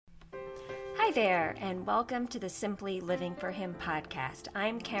Hi there, and welcome to the Simply Living for Him podcast.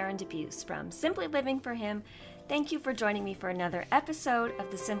 I'm Karen DeBuse from Simply Living for Him. Thank you for joining me for another episode of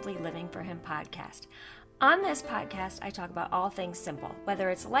the Simply Living for Him podcast. On this podcast, I talk about all things simple, whether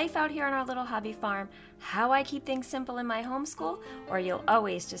it's life out here on our little hobby farm, how I keep things simple in my homeschool, or you'll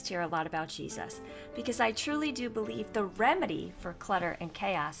always just hear a lot about Jesus. Because I truly do believe the remedy for clutter and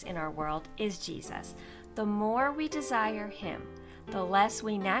chaos in our world is Jesus. The more we desire Him, the less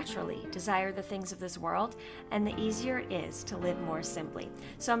we naturally desire the things of this world, and the easier it is to live more simply.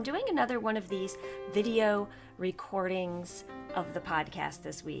 So I'm doing another one of these video recordings of the podcast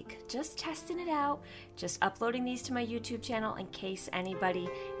this week. Just testing it out, just uploading these to my YouTube channel in case anybody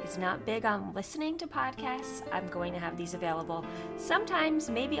is not big on listening to podcasts. I'm going to have these available sometimes,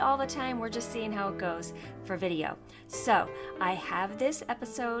 maybe all the time. We're just seeing how it goes for video. So I have this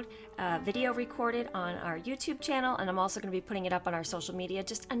episode video recorded on our YouTube channel, and I'm also going to be putting it up on our social media.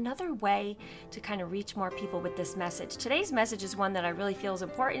 Just another way to kind of reach more people with this message. Today's message is one that I really feel is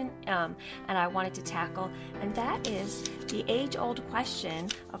important, and I wanted to tackle, and that is the age-old question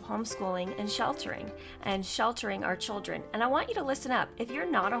of homeschooling and sheltering our children. And I want you to listen up. If you're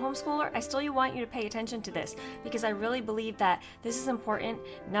not a homeschooler, I still want you to pay attention to this, because I really believe that this is important,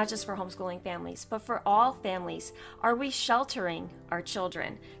 not just for homeschooling families, but for all families. Are we sheltering our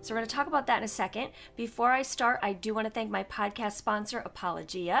children? So we're going to talk about that in a second. Before I start, I do want to thank my podcast sponsor,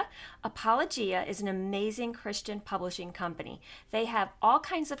 Apologia. Apologia is an amazing Christian publishing company. They have all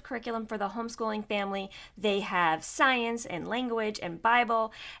kinds of curriculum for the homeschooling family. They have science and language and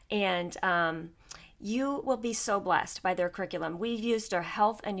Bible, and you will be so blessed by their curriculum. We've used their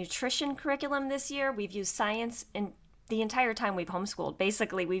health and nutrition curriculum this year. We've used science and the entire time we've homeschooled.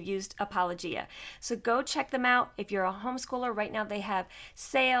 Basically, we've used Apologia. So go check them out. If you're a homeschooler, right now they have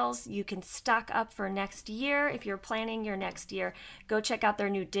sales. You can stock up for next year. If you're planning your next year, go check out their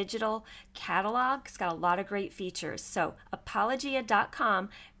new digital catalog. It's got a lot of great features. So apologia.com,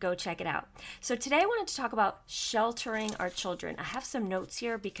 go check it out. So today I wanted to talk about sheltering our children. I have some notes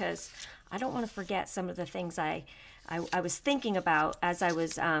here because I don't want to forget some of the things I was thinking about as I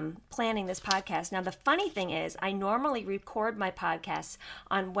was planning this podcast. Now, the funny thing is, I normally record my podcasts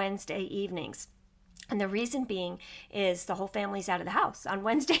on Wednesday evenings. And the reason being is the whole family's out of the house on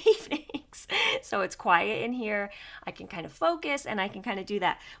Wednesday evenings. So it's quiet in here. I can kind of focus and I can kind of do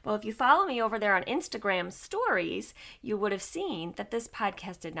that. Well, if you follow me over there on Instagram stories, you would have seen that this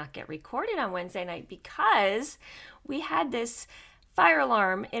podcast did not get recorded on Wednesday night because we had this fire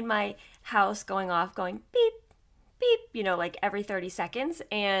alarm in my house going off, going beep, beep, like every 30 seconds.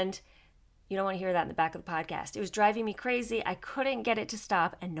 And you don't want to hear that in the back of the podcast. It was driving me crazy. I couldn't get it to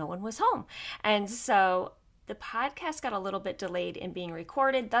stop and no one was home. And so the podcast got a little bit delayed in being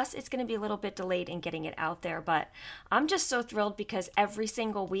recorded. Thus, it's going to be a little bit delayed in getting it out there. But I'm just so thrilled because every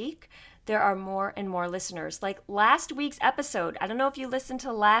single week there are more and more listeners. Like last week's episode, I don't know if you listened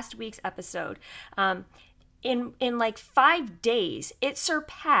to last week's episode, in like 5 days, it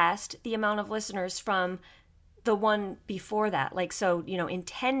surpassed the amount of listeners from the one before that. Like, so, in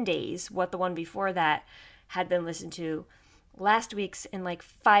 10 days, what the one before that had been listened to, last week's in like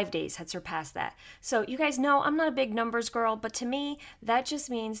 5 days had surpassed that. So you guys know I'm not a big numbers girl, but to me, that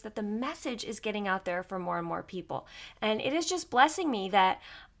just means that the message is getting out there for more and more people. And it is just blessing me that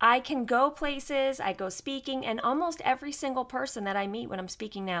I can go places, I go speaking, and almost every single person that I meet when I'm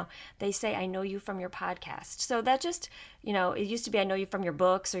speaking now, they say, I know you from your podcast. So that just, it used to be I know you from your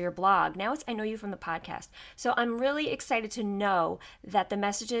books or your blog. Now it's I know you from the podcast. So I'm really excited to know that the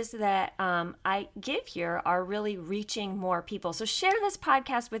messages that I give here are really reaching more people. So share this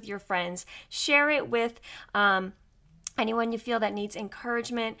podcast with your friends. Share it with anyone you feel that needs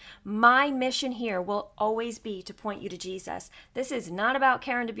encouragement. My mission here will always be to point you to Jesus. This is not about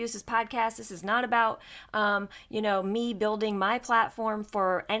Karen DeBuse's podcast. This is not about, me building my platform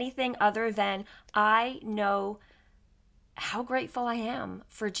for anything other than I know how grateful I am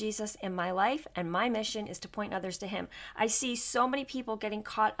for Jesus in my life, and my mission is to point others to Him. I see so many people getting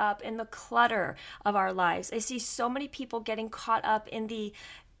caught up in the clutter of our lives. I see so many people getting caught up in the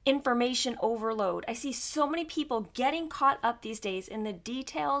information overload. I see so many people getting caught up these days in the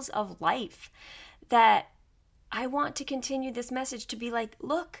details of life that I want to continue this message to be like,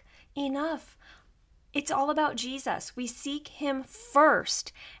 look, enough. It's all about Jesus. We seek Him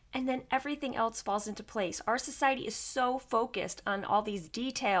first, and then everything else falls into place. Our society is so focused on all these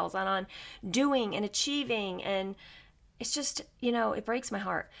details and on doing and achieving, and it's just, it breaks my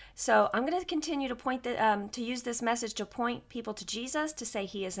heart. So I'm going to continue to to use this message to point people to Jesus, to say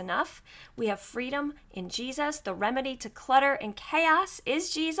he is enough. We have freedom in Jesus. The remedy to clutter and chaos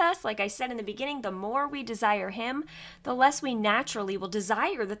is Jesus. Like I said in the beginning, the more we desire him, the less we naturally will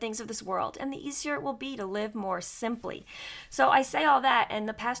desire the things of this world, and the easier it will be to live more simply. So I say all that, and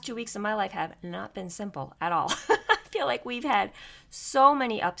the past 2 weeks of my life have not been simple at all. I feel like we've had so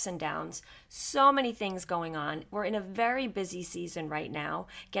many ups and downs, so many things going on. We're in a very busy season right now,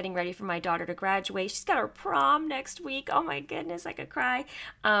 getting ready for my daughter to graduate. She's got her prom next week. Oh my goodness, I could cry.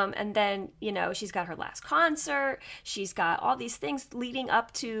 And then, she's got her last concert. She's got all these things leading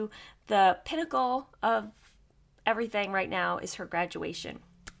up to the pinnacle of everything right now is her graduation.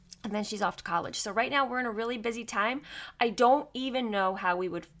 And then she's off to college. So right now we're in a really busy time. I don't even know how we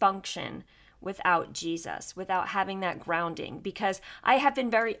would function without Jesus, without having that grounding, because I have been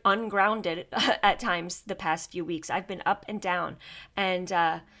very ungrounded at times the past few weeks. I've been up and down, and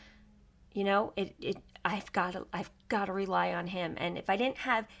I've got to rely on him. And if I didn't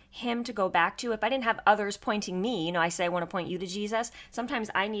have him to go back to, if I didn't have others pointing me, I say I want to point you to Jesus.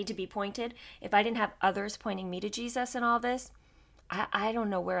 Sometimes I need to be pointed. If I didn't have others pointing me to Jesus in all this, I don't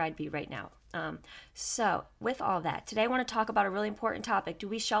know where I'd be right now. So with all that, today I want to talk about a really important topic. Do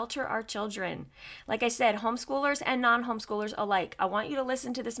we shelter our children? Like I said, homeschoolers and non-homeschoolers alike. I want you to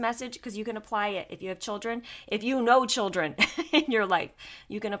listen to this message because you can apply it. If you have children, if you know children in your life,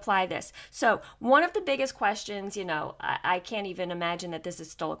 you can apply this. So one of the biggest questions, I can't even imagine that this is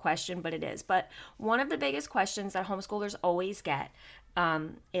still a question, but it is. But one of the biggest questions that homeschoolers always get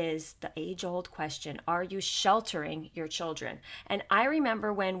is the age-old question, are you sheltering your children? And I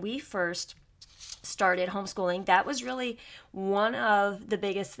remember when we first started homeschooling, that was really one of the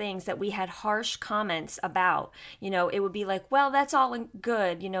biggest things that we had harsh comments about. It would be like, well, that's all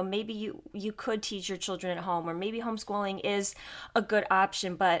good. Maybe you could teach your children at home, or maybe homeschooling is a good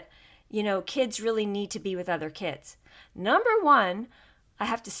option, but, kids really need to be with other kids. Number one, I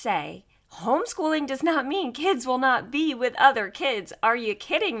have to say, homeschooling does not mean kids will not be with other kids. Are you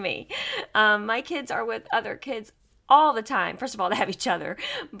kidding me? My kids are with other kids all the time. First of all, they have each other.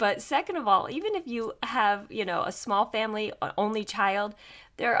 But second of all, even if you have, a small family, only child,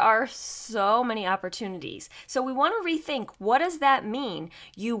 there are so many opportunities. So we want to rethink, what does that mean?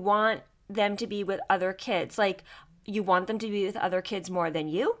 You want them to be with other kids. Like, you want them to be with other kids more than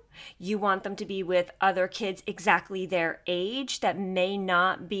you. You want them to be with other kids exactly their age that may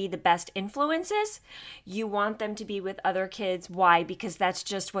not be the best influences. You want them to be with other kids. Why? Because that's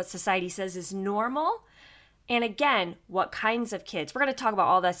just what society says is normal. And again, what kinds of kids? We're going to talk about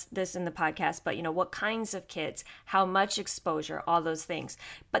all this in the podcast, but what kinds of kids, how much exposure, all those things.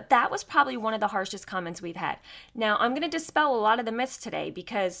 But that was probably one of the harshest comments we've had. Now, I'm going to dispel a lot of the myths today,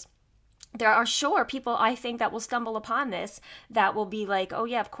 because there are sure people, I think, that will stumble upon this, that will be like, oh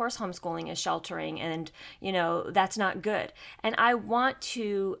yeah, of course homeschooling is sheltering, and that's not good. And I want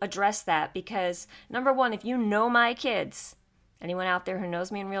to address that because, number one, if you know my kids, anyone out there who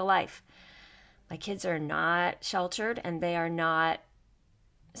knows me in real life, my kids are not sheltered and they are not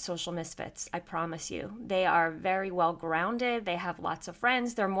social misfits. I promise you. They are very well grounded. They have lots of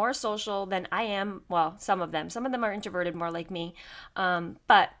friends. They're more social than I am. Well, some of them. Some of them are introverted, more like me.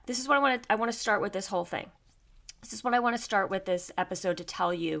 But this is what I want to start with this whole thing. This is what I want to start with this episode to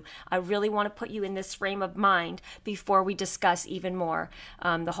tell you. I really want to put you in this frame of mind before we discuss even more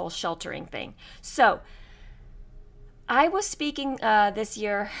the whole sheltering thing. So, I was speaking this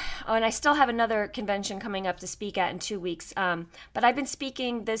year, and I still have another convention coming up to speak at in 2 weeks, but I've been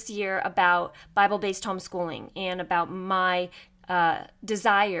speaking this year about Bible-based homeschooling and about my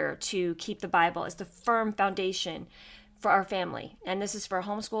desire to keep the Bible as the firm foundation for our family. And this is for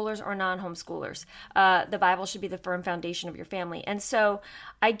homeschoolers or non-homeschoolers. The Bible should be the firm foundation of your family. And so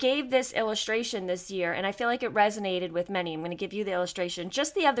I gave this illustration this year, and I feel like it resonated with many. I'm going to give you the illustration.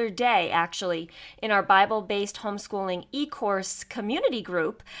 Just the other day, actually, in our Bible-based homeschooling e-course community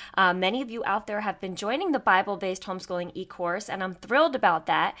group, many of you out there have been joining the Bible-based homeschooling e-course, and I'm thrilled about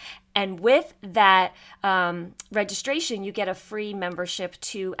that. And with that registration, you get a free membership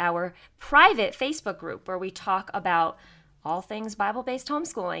to our private Facebook group where we talk about all things Bible-based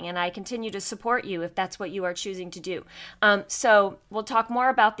homeschooling, and I continue to support you if that's what you are choosing to do. So we'll talk more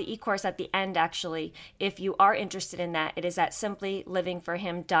about the e-course at the end, actually. If you are interested in that, it is at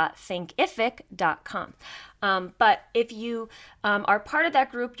simplylivingforhim.thinkific.com. But if you are part of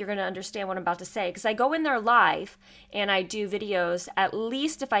that group, you're going to understand what I'm about to say, because I go in there live and I do videos at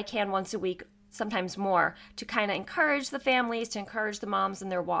least, if I can, once a week, sometimes more, to kind of encourage the families, to encourage the moms in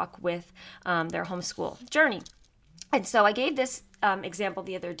their walk with their homeschool journey. And so I gave this example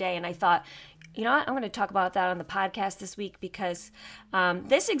the other day, and I thought, you know what, I'm going to talk about that on the podcast this week, because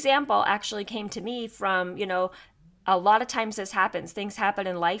this example actually came to me from, a lot of times this happens. Things happen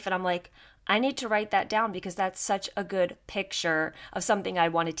in life, and I'm like, I need to write that down because that's such a good picture of something I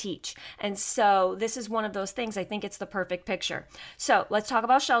want to teach. And so this is one of those things. I think it's the perfect picture. So let's talk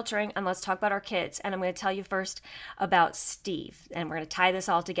about sheltering, and let's talk about our kids. And I'm going to tell you first about Steve, and we're going to tie this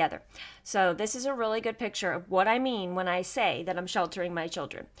all together. So this is a really good picture of what I mean when I say that I'm sheltering my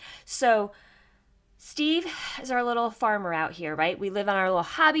children. So Steve is our little farmer out here, right? We live on our little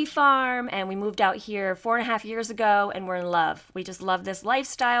hobby farm, and we moved out here 4.5 years ago, and we're in love. We just love this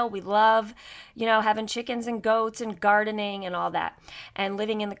lifestyle. We love, having chickens and goats and gardening and all that, and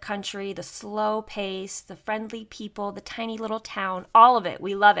living in the country, the slow pace, the friendly people, the tiny little town, all of it.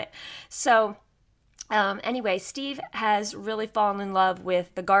 We love it. So anyway, Steve has really fallen in love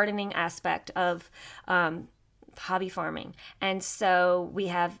with the gardening aspect of hobby farming. And so we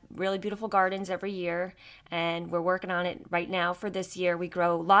have really beautiful gardens every year, and we're working on it right now for this year. We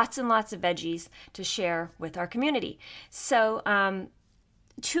grow lots and lots of veggies to share with our community. So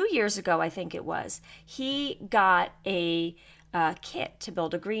 2 years ago, I think it was, he got a kit to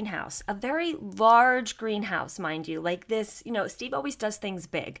build a greenhouse, a very large greenhouse, mind you, like this. Steve always does things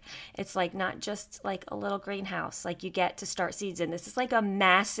big. It's like not just like a little greenhouse like you get to start seeds in. This is like a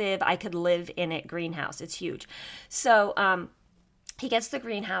massive, I could live in it greenhouse. It's huge. So he gets the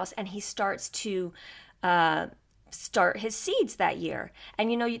greenhouse, and he starts to start his seeds that year.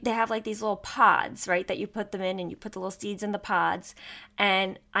 And they have like these little pods, right, that you put them in, and you put the little seeds in the pods.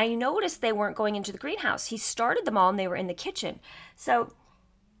 And I noticed they weren't going into the greenhouse. He started them all, and they were in the kitchen. So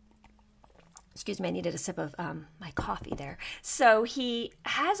excuse me, I needed a sip of my coffee there. So he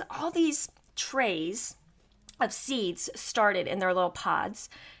has all these trays of seeds started in their little pods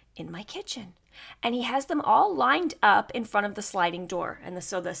in my kitchen. And he has them all lined up in front of the sliding door. And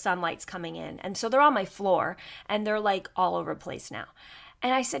so the sunlight's coming in. And so they're on my floor, and they're like all over the place now.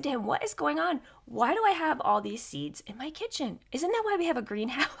 And I said to him, what is going on? Why do I have all these seeds in my kitchen? Isn't that why we have a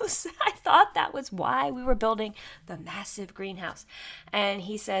greenhouse? I thought that was why we were building the massive greenhouse. And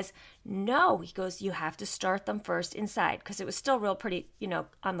he says, no. He goes, you have to start them first inside, because it was still real pretty,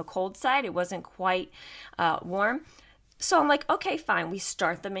 on the cold side. It wasn't quite warm. So I'm like, okay, fine. We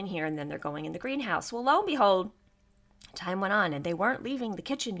start them in here, and then they're going in the greenhouse. Well, lo and behold, time went on, and they weren't leaving the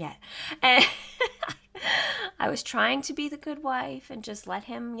kitchen yet. And I was trying to be the good wife and just let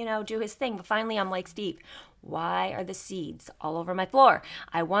him, do his thing. But finally, I'm like, Steve, why are the seeds all over my floor?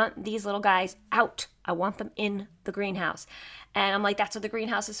 I want these little guys out. I want them in the greenhouse. And I'm like, that's what the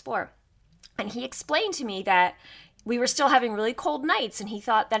greenhouse is for. And he explained to me that we were still having really cold nights, and he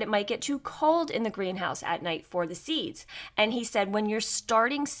thought that it might get too cold in the greenhouse at night for the seeds. And he said, when you're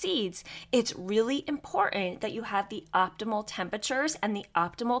starting seeds, it's really important that you have the optimal temperatures and the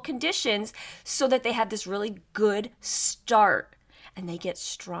optimal conditions so that they have this really good start and they get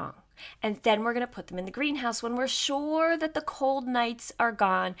strong. And then we're going to put them in the greenhouse when we're sure that the cold nights are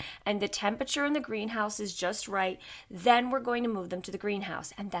gone and the temperature in the greenhouse is just right. Then we're going to move them to the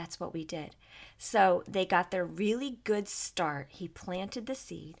greenhouse. And that's what we did. So they got their really good start. He planted the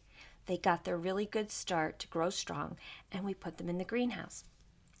seed. They got their really good start to grow strong, and we put them in the greenhouse.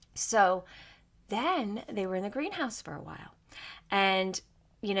 So then they were in the greenhouse for a while. And,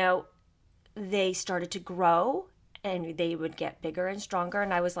 they started to grow, and they would get bigger and stronger.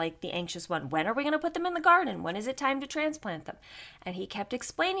 And I was like the anxious one. When are we going to put them in the garden? When is it time to transplant them? And he kept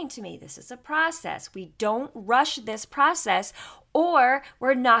explaining to me, this is a process. We don't rush this process, or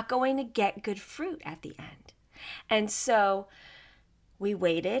we're not going to get good fruit at the end. And so we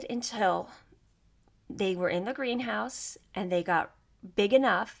waited until they were in the greenhouse, and they got big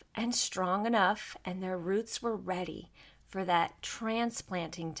enough and strong enough, and their roots were ready for that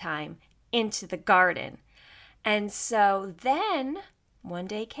transplanting time into the garden. And so then one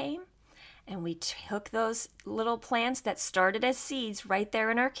day came, and we took those little plants that started as seeds right there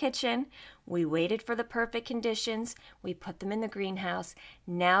in our kitchen. We waited for the perfect conditions. We put them in the greenhouse.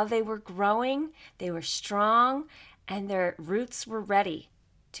 Now they were growing, they were strong, and their roots were ready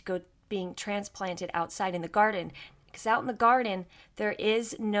to go being transplanted outside in the garden. Because out in the garden, there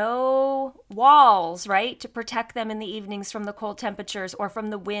is no walls, right, to protect them in the evenings from the cold temperatures or from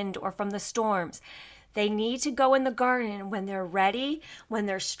the wind or from the storms. They need to go in the garden when they're ready, when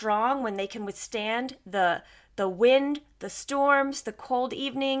they're strong, when they can withstand the wind, the storms, the cold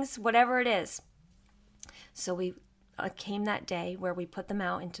evenings, whatever it is. So we came that day where we put them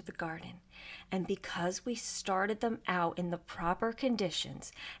out into the garden. And because we started them out in the proper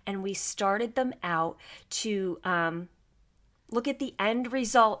conditions, and we started them out to look at the end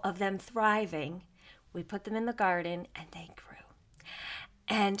result of them thriving, We put them in the garden and they grew.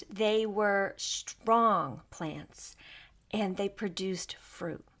 And they were strong plants and they produced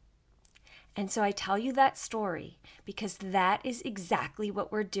fruit. And so I tell you that story because that is exactly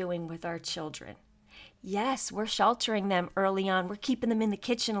what we're doing with our children. Yes, we're sheltering them early on. We're keeping them in the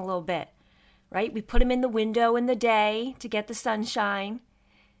kitchen a little bit, right? We put them in the window in the day to get the sunshine.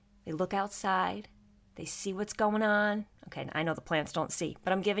 They look outside. They see what's going on. Okay, I know the plants don't see,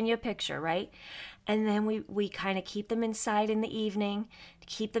 but I'm giving you a picture, right? And then we kind of keep them inside in the evening, to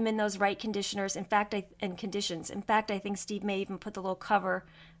keep them in those right conditioners. In fact, conditions. In fact, I think Steve may even put the little cover,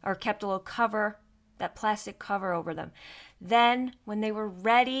 or kept a little cover, that plastic cover over them. Then, when they were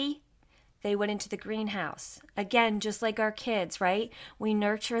ready, they went into the greenhouse. Again, just like our kids, right? We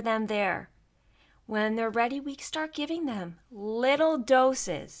nurture them there. When they're ready, we start giving them little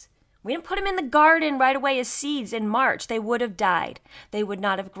doses. We didn't put them in the garden right away as seeds in March. They would have died. They would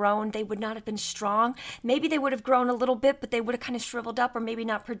not have grown. They would not have been strong. Maybe they would have grown a little bit, but they would have kind of shriveled up or maybe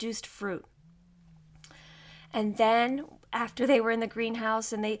not produced fruit. And then after they were in the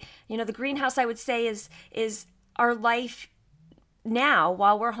greenhouse, and the greenhouse, I would say, is our life now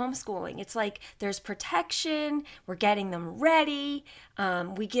while we're homeschooling. It's like there's protection, we're getting them ready,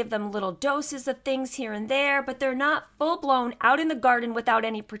 we give them little doses of things here and there, but they're not full-blown out in the garden without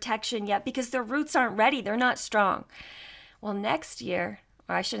any protection yet because their roots aren't ready, they're not strong. Well, next year,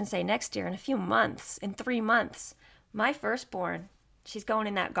 or I shouldn't say next year, in a few months, in 3 months, my firstborn, she's going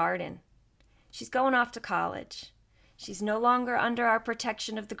in that garden. She's going off to college. She's no longer under our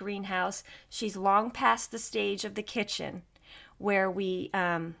protection of the greenhouse. She's long past the stage of the kitchen where we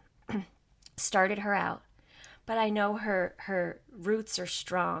started her out. But I know her roots are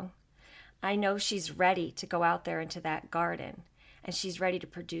strong. I know she's ready to go out there into that garden, and she's ready to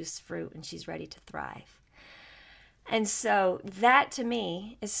produce fruit, and she's ready to thrive. And so that to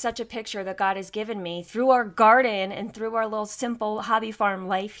me is such a picture that God has given me through our garden and through our little simple hobby farm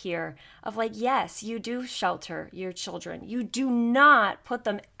life here of like, yes, you do shelter your children. You do not put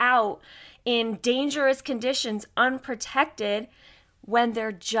them out in dangerous conditions unprotected when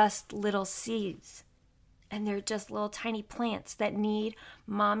they're just little seeds and they're just little tiny plants that need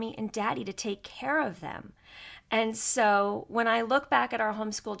mommy and daddy to take care of them. And so when I look back at our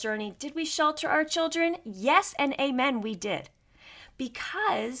homeschool journey, did we shelter our children? Yes and amen, we did.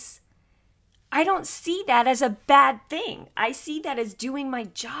 Because I don't see that as a bad thing. I see that as doing my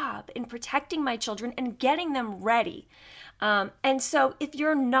job in protecting my children and getting them ready. And so if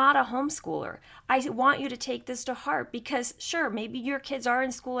you're not a homeschooler, I want you to take this to heart because sure, maybe your kids are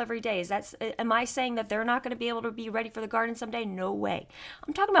in school every day. Am I saying that they're not going to be able to be ready for the garden someday? No way.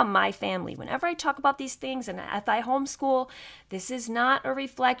 I'm talking about my family. Whenever I talk about these things and if I homeschool, this is not a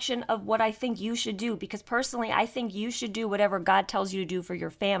reflection of what I think you should do because personally, I think you should do whatever God tells you to do for your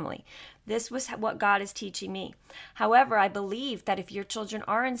family. This was what God is teaching me. However, I believe that if your children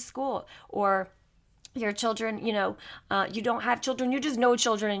are in school or your children, you don't have children, you just know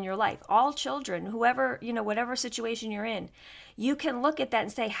children in your life. All children, whoever, whatever situation you're in, you can look at that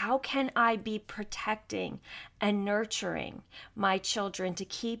and say, how can I be protecting and nurturing my children to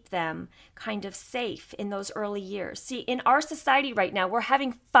keep them kind of safe in those early years? See, in our society right now, we're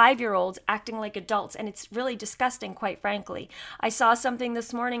having 5-year-olds acting like adults, and it's really disgusting, quite frankly. I saw something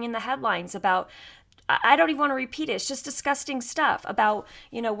this morning in the headlines about I don't even want to repeat it. It's just disgusting stuff about,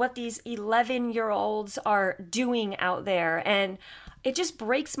 what these 11-year-olds are doing out there. And it just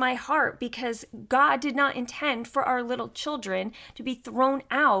breaks my heart because God did not intend for our little children to be thrown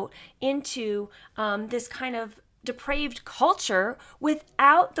out into this kind of depraved culture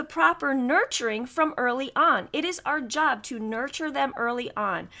without the proper nurturing from early on. It is our job to nurture them early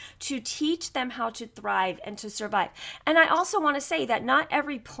on, to teach them how to thrive and to survive. And I also want to say that not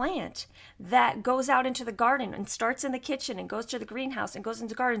every plant that goes out into the garden and starts in the kitchen and goes to the greenhouse and goes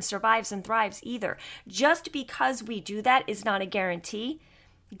into the garden survives and thrives either. Just because we do that is not a guarantee.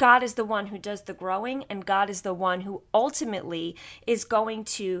 God is the one who does the growing, and God is the one who ultimately is going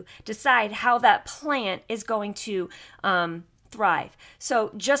to decide how that plant is going to thrive.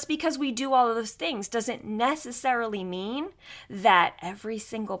 So just because we do all of those things doesn't necessarily mean that every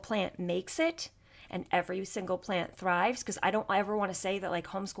single plant makes it and every single plant thrives, because I don't ever want to say that like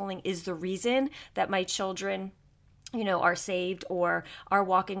homeschooling is the reason that my children are saved or are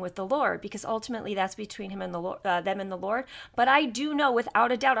walking with the Lord, because ultimately that's between him and the Lord, them and the Lord. But I do know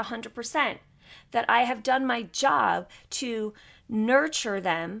without a doubt 100% that I have done my job to nurture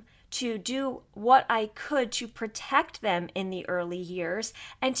them, to do what I could to protect them in the early years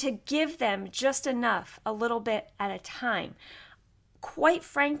and to give them just enough, a little bit at a time. Quite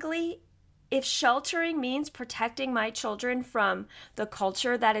frankly, if sheltering means protecting my children from the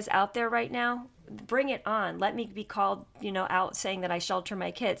culture that is out there right now, bring it on. Let me be called, out saying that I shelter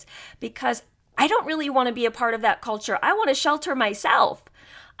my kids, because I don't really want to be a part of that culture. I want to shelter myself.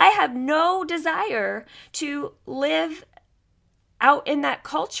 I have no desire to live out in that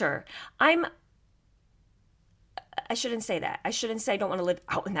culture. I shouldn't say that. I shouldn't say I don't want to live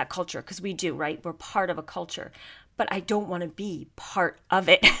out in that culture, because we do, right? We're part of a culture. But I don't want to be part of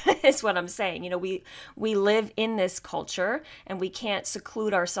it, is what I'm saying. We live in this culture, and we can't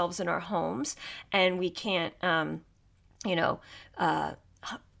seclude ourselves in our homes, and we can't,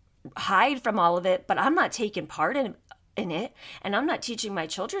 hide from all of it. But I'm not taking part in it, and I'm not teaching my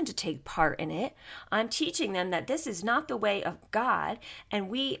children to take part in it. I'm teaching them that this is not the way of God, and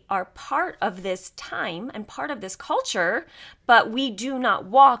we are part of this time and part of this culture, but we do not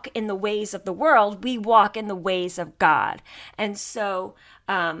walk in the ways of the world. We walk in the ways of God. And so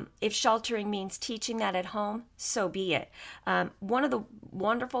if sheltering means teaching that at home, so be it. One of the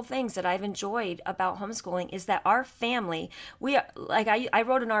wonderful things that I've enjoyed about homeschooling is that our family, we are, like I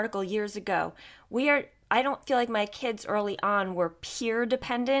wrote an article years ago, I don't feel like my kids early on were peer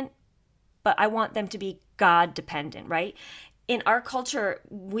dependent, but I want them to be God dependent, right? In our culture,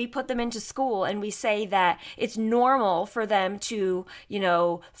 we put them into school and we say that it's normal for them to,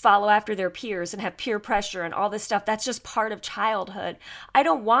 follow after their peers and have peer pressure and all this stuff. That's just part of childhood. I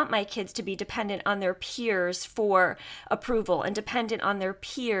don't want my kids to be dependent on their peers for approval and dependent on their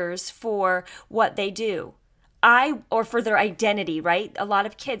peers for what they do. Or for their identity, right? A lot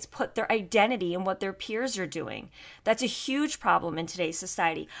of kids put their identity in what their peers are doing. That's a huge problem in today's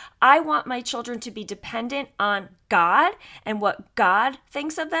society. I want my children to be dependent on God and what God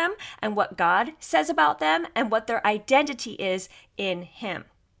thinks of them and what God says about them and what their identity is in Him.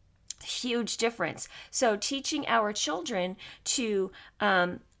 Huge difference. So teaching our children to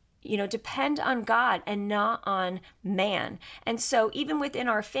depend on God and not on man. And so even within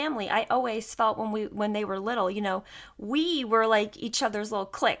our family, I always felt when they were little, we were like each other's little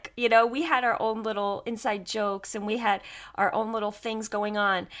clique. We had our own little inside jokes and we had our own little things going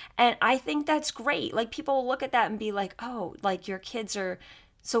on. And I think that's great. Like, people will look at that and be like, oh, like your kids are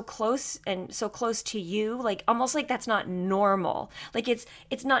so close to you, like almost like that's not normal. Like it's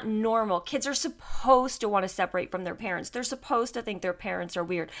not normal. Kids are supposed to want to separate from their parents. They're supposed to think their parents are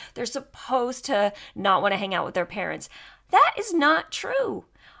weird. They're supposed to not want to hang out with their parents. That is not true.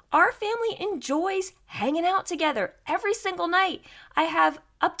 Our family enjoys hanging out together every single night. I have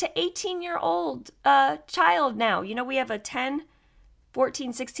up to 18-year-old child now. We have a 10,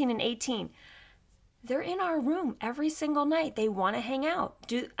 14, 16, and 18. They're in our room every single night. They want to hang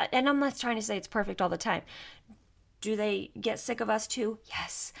out. And I'm not trying to say it's perfect all the time. Do they get sick of us too?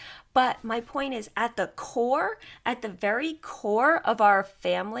 Yes. But my point is, at the very core of our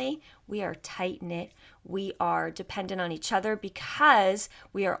family, we are tight-knit. We are dependent on each other because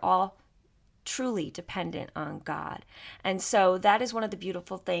we are all truly dependent on God. And so that is one of the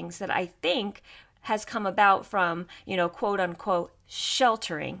beautiful things that I think has come about from, quote unquote,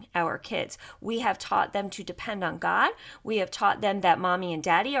 sheltering our kids. We have taught them to depend on God. We have taught them that mommy and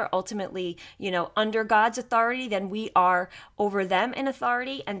daddy are ultimately, under God's authority, then we are over them in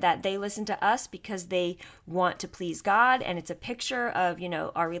authority, and that they listen to us because they want to please God. And it's a picture of,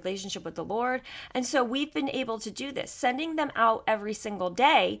 our relationship with the Lord. And so we've been able to do this, sending them out every single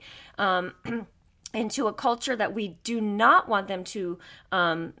day, into a culture that we do not want them to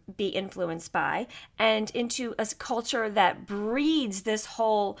be influenced by, and into a culture that breeds this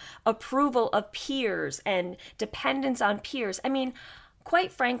whole approval of peers and dependence on peers. I mean,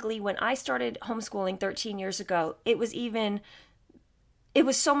 quite frankly, when I started homeschooling 13 years ago, it was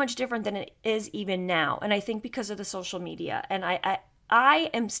so much different than it is even now. And I think because of the social media, and I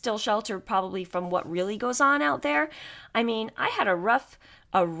am still sheltered probably from what really goes on out there. I mean, I had a rough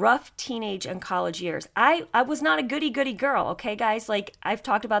teenage and college years. I was not a goody girl, okay, guys? Like, I've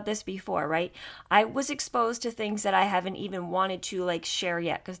talked about this before, right? I was exposed to things that I haven't even wanted to, share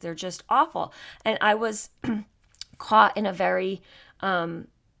yet because they're just awful. And I was caught in a very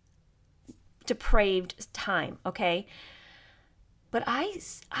depraved time, okay? But I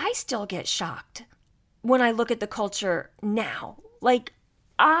still get shocked when I look at the culture now. Like,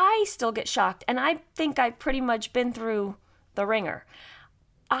 I still get shocked, and I think I've pretty much been through the ringer.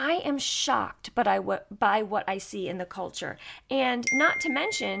 I am shocked by what I see in the culture. And not to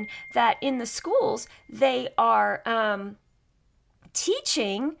mention that in the schools, they are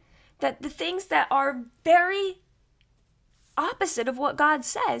teaching that the things that are very opposite of what God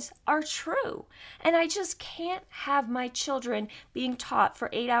says are true. And I just can't have my children being taught for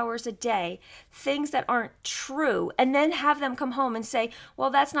 8 hours a day things that aren't true, and then have them come home and say, well,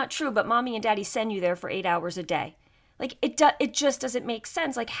 that's not true, but mommy and daddy send you there for 8 hours a day. Like it just doesn't make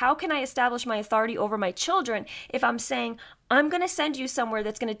sense. Like, how can I establish my authority over my children if I'm saying, I'm going to send you somewhere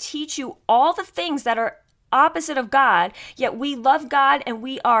that's going to teach you all the things that are opposite of God, yet we love God and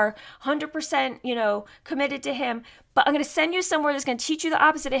we are 100%, committed to him. But I'm going to send you somewhere that's going to teach you the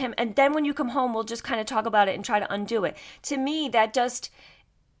opposite of him. And then when you come home, we'll just kind of talk about it and try to undo it. To me, that just,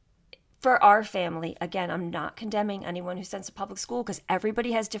 for our family, again, I'm not condemning anyone who sends to public school because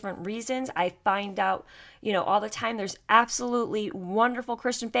everybody has different reasons. I find out, all the time there's absolutely wonderful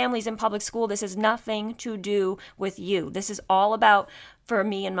Christian families in public school. This has nothing to do with you. This is all about for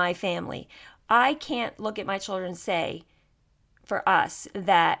me and my family. I can't look at my children and say, for us,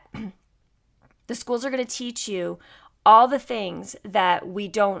 that the schools are going to teach you all the things that we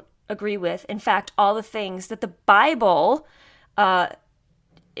don't agree with. In fact, all the things that the Bible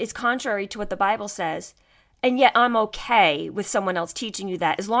is contrary to what the Bible says. And yet I'm okay with someone else teaching you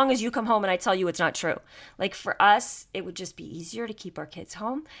that as long as you come home and I tell you it's not true. Like, for us, it would just be easier to keep our kids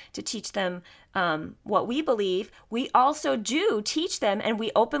home, to teach them what we believe. We also do teach them and we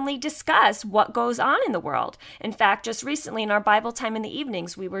openly discuss what goes on in the world. In fact, just recently in our Bible time in the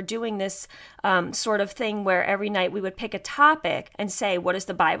evenings, we were doing this sort of thing where every night we would pick a topic and say, what does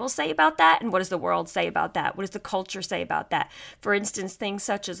the Bible say about that? And what does the world say about that? What does the culture say about that? For instance, things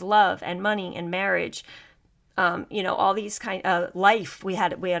such as love and money and marriage, all these kind of life. We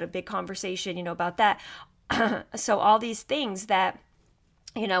had a big conversation, about that. So all these things that,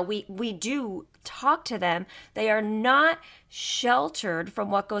 we do talk to them. They are not sheltered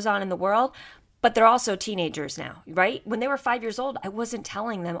from what goes on in the world, but they're also teenagers now, right? When they were 5 years old, I wasn't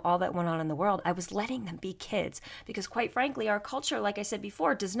telling them all that went on in the world. I was letting them be kids because, quite frankly, our culture, like I said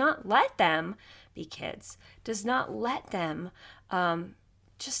before, does not let them be kids, does not let them,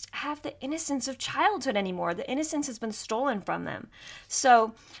 just have the innocence of childhood anymore. The innocence has been stolen from them.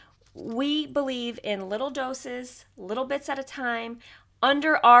 So we believe in little doses, little bits at a time,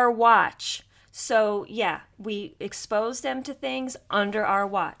 under our watch. So yeah, we expose them to things under our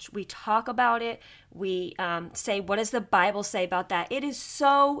watch. We talk about it. We say, what does the Bible say about that? It is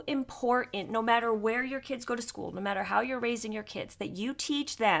so important, no matter where your kids go to school, no matter how you're raising your kids, that you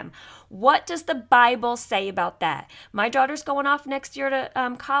teach them, what does the Bible say about that? My daughter's going off next year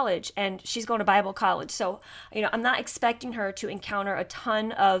to college, and she's going to Bible college. So, I'm not expecting her to encounter a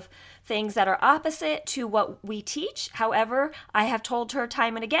ton of things that are opposite to what we teach. However, I have told her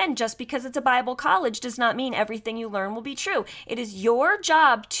time and again, just because it's a Bible college does not mean everything you learn will be true. It is your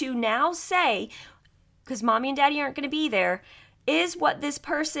job to now say, because mommy and daddy aren't going to be there, is what this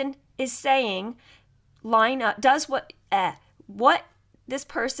person is saying line up? Does what this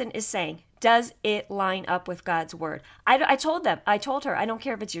person is saying, does it line up with God's word? I told her, I don't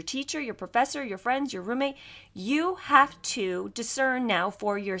care if it's your teacher, your professor, your friends, your roommate, you have to discern now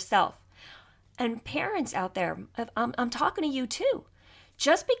for yourself. And parents out there, I'm talking to you too.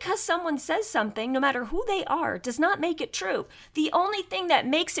 Just because someone says something, no matter who they are, does not make it true. The only thing that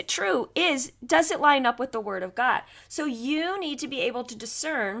makes it true is, does it line up with the word of God? So you need to be able to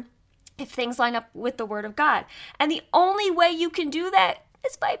discern if things line up with the word of God. And the only way you can do that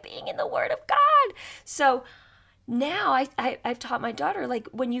is by being in the word of God. So now I've taught my daughter, like,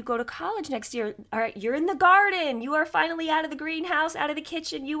 when you go to college next year, all right, you're in the garden. You are finally out of the greenhouse, out of the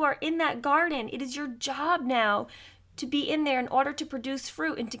kitchen. You are in that garden. It is your job now to be in there in order to produce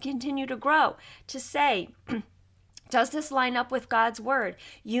fruit and to continue to grow. To say, does this line up with God's word?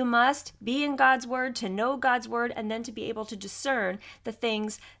 You must be in God's word to know God's word and then to be able to discern the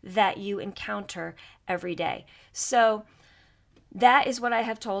things that you encounter every day. So that is what I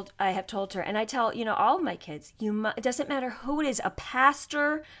have told her. And I tell, all of my kids, it doesn't matter who it is, a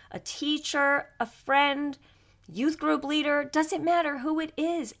pastor, a teacher, a friend, youth group leader, doesn't matter who it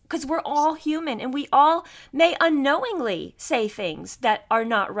is, because we're all human and we all may unknowingly say things that are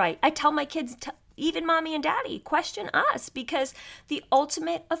not right. I tell my kids, even mommy and daddy, question us, because the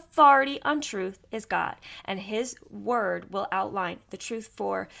ultimate authority on truth is God, and his word will outline the truth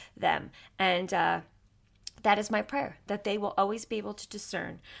for them. And that is my prayer, that they will always be able to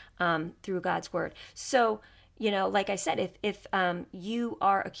discern through God's word. So, like I said, if you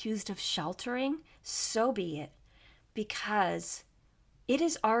are accused of sheltering, so be it, because it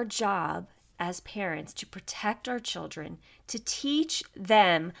is our job as parents to protect our children, to teach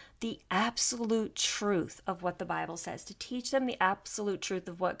them the absolute truth of what the Bible says, to teach them the absolute truth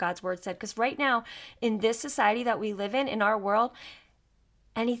of what God's word said. Because right now, in this society that we live in our world,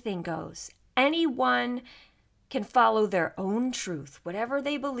 anything goes. Anyone can follow their own truth, whatever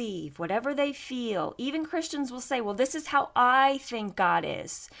they believe, whatever they feel. Even Christians will say, well, this is how I think God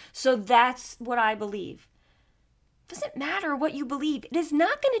is, so that's what I believe. It doesn't matter what you believe. It is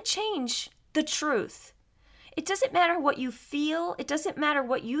not going to change the truth. It doesn't matter what you feel. It doesn't matter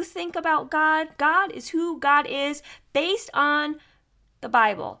what you think about God. God is who God is based on the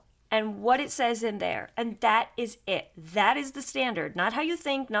Bible and what it says in there. And that is it. That is the standard. Not how you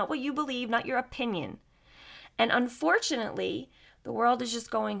think, not what you believe, not your opinion. And unfortunately, the world is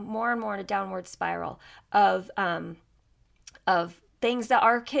just going more and more in a downward spiral of things that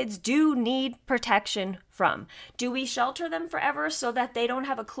our kids do need protection from. Do we shelter them forever so that they don't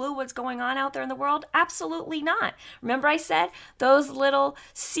have a clue what's going on out there in the world? Absolutely not. Remember I said those little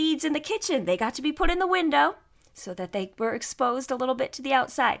seeds in the kitchen, they got to be put in the window so that they were exposed a little bit to the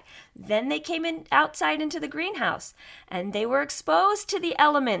outside. Then they came in outside into the greenhouse and they were exposed to the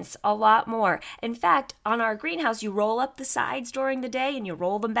elements a lot more. In fact, on our greenhouse, you roll up the sides during the day and you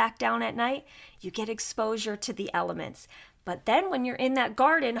roll them back down at night. You get exposure to the elements. But then when you're in that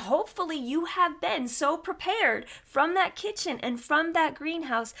garden, hopefully you have been so prepared from that kitchen and from that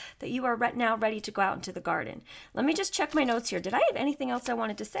greenhouse that you are now ready to go out into the garden. Let me just check my notes here. Did I have anything else I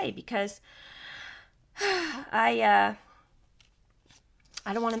wanted to say? Because I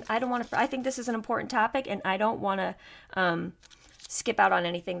think this is an important topic and I don't want to skip out on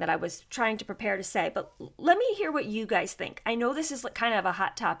anything that I was trying to prepare to say, but let me hear what you guys think. I know this is kind of a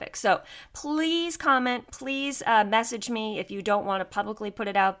hot topic, so please comment, please message me if you don't want to publicly put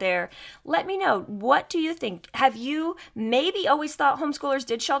it out there. Let me know, what do you think? Have you maybe always thought homeschoolers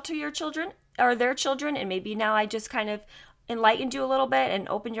did shelter your children or their children, and maybe now I just kind of enlightened you a little bit and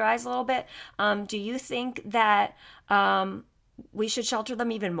opened your eyes a little bit? Do you think that we should shelter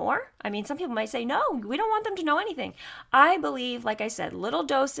them even more? I mean, some people might say, no, we don't want them to know anything. I believe, like I said, little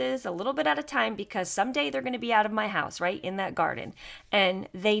doses, a little bit at a time, because someday they're going to be out of my house, right, in that garden, and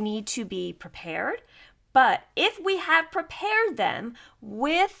they need to be prepared. But if we have prepared them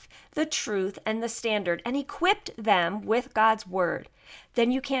with the truth and the standard and equipped them with God's word,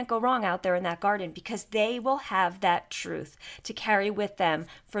 then you can't go wrong out there in that garden, because they will have that truth to carry with them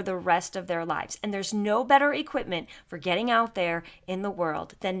for the rest of their lives. And there's no better equipment for getting out there in the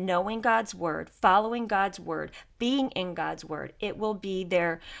world than knowing God's word, following God's word, being in God's word. It will be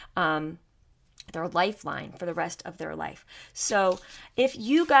their lifeline for the rest of their life. So if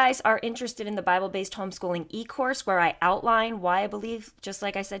you guys are interested in the Bible-based homeschooling e-course, where I outline why I believe, just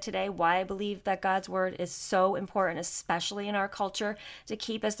like I said today, why I believe that God's word is so important, especially in our culture, to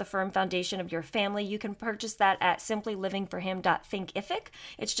keep as the firm foundation of your family, you can purchase that at simplylivingforhim.thinkific.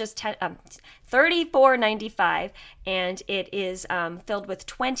 It's just $34.95, and it is filled with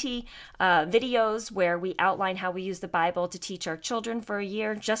 20 videos where we outline how we use the Bible to teach our children for a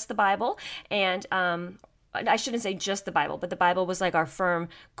year, just the Bible. And I shouldn't say just the Bible, but the Bible was like our firm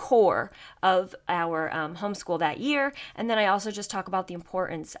core of our homeschool that year. And then I also just talk about the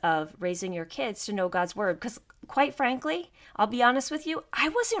importance of raising your kids to know God's word. Because quite frankly, I'll be honest with you, I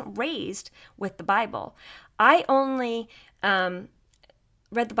wasn't raised with the Bible. I only read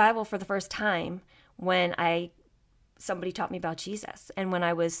the Bible for the first time when somebody taught me about Jesus, and when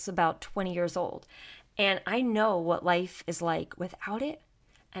I was about 20 years old. And I know what life is like without it,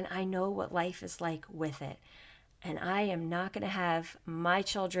 and I know what life is like with it. And I am not going to have my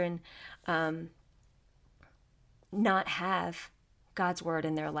children not have God's word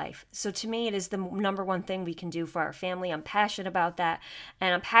in their life. So to me, it is the number one thing we can do for our family. I'm passionate about that,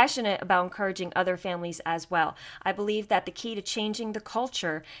 and I'm passionate about encouraging other families as well. I believe that the key to changing the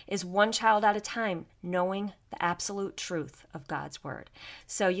culture is one child at a time, knowing the absolute truth of God's word.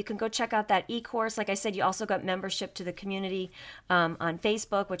 So you can go check out that e-course. Like I said, you also got membership to the community on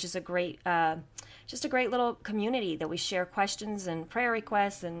Facebook, which is a great, just a great little community that we share questions and prayer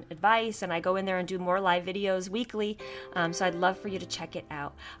requests and advice. And I go in there and do more live videos weekly. So I'd love for you to check it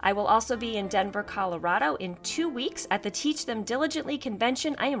out. I will also be in Denver, Colorado in 2 weeks at the Teach Them Diligently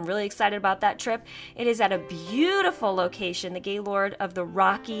convention. I am really excited about that trip. It is at a beautiful location, the Gaylord of the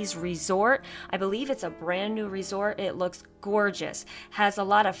Rockies Resort. I believe it's a brand new resort. It looks gorgeous, has a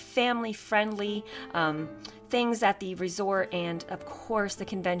lot of family-friendly things at the resort, and of course the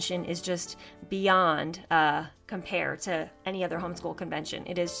convention is just beyond compared to any other homeschool convention.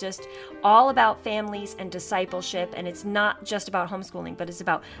 It is just all about families and discipleship, and it's not just about homeschooling, but it's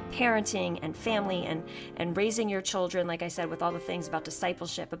about parenting and family and raising your children, like I said, with all the things about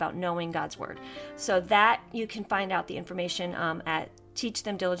discipleship, about knowing God's word. So that you can find out the information at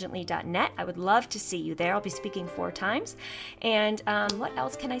teachthemdiligently.net. I would love to see you there. I'll be speaking 4 times. And what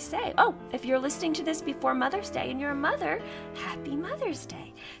else can I say? Oh, if you're listening to this before Mother's Day and you're a mother, happy Mother's Mother's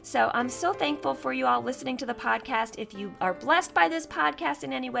Day. So I'm so thankful for you all listening to the podcast. If you are blessed by this podcast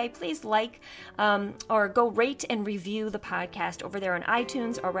in any way, please or go rate and review the podcast over there on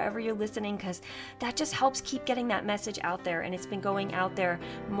iTunes or wherever you're listening, because that just helps keep getting that message out there. And it's been going out there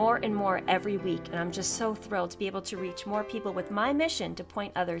more and more every week. And I'm just so thrilled to be able to reach more people with my mission to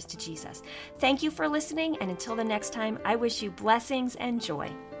point others to Jesus. Thank you for listening. And until the next time, I wish you blessings and joy.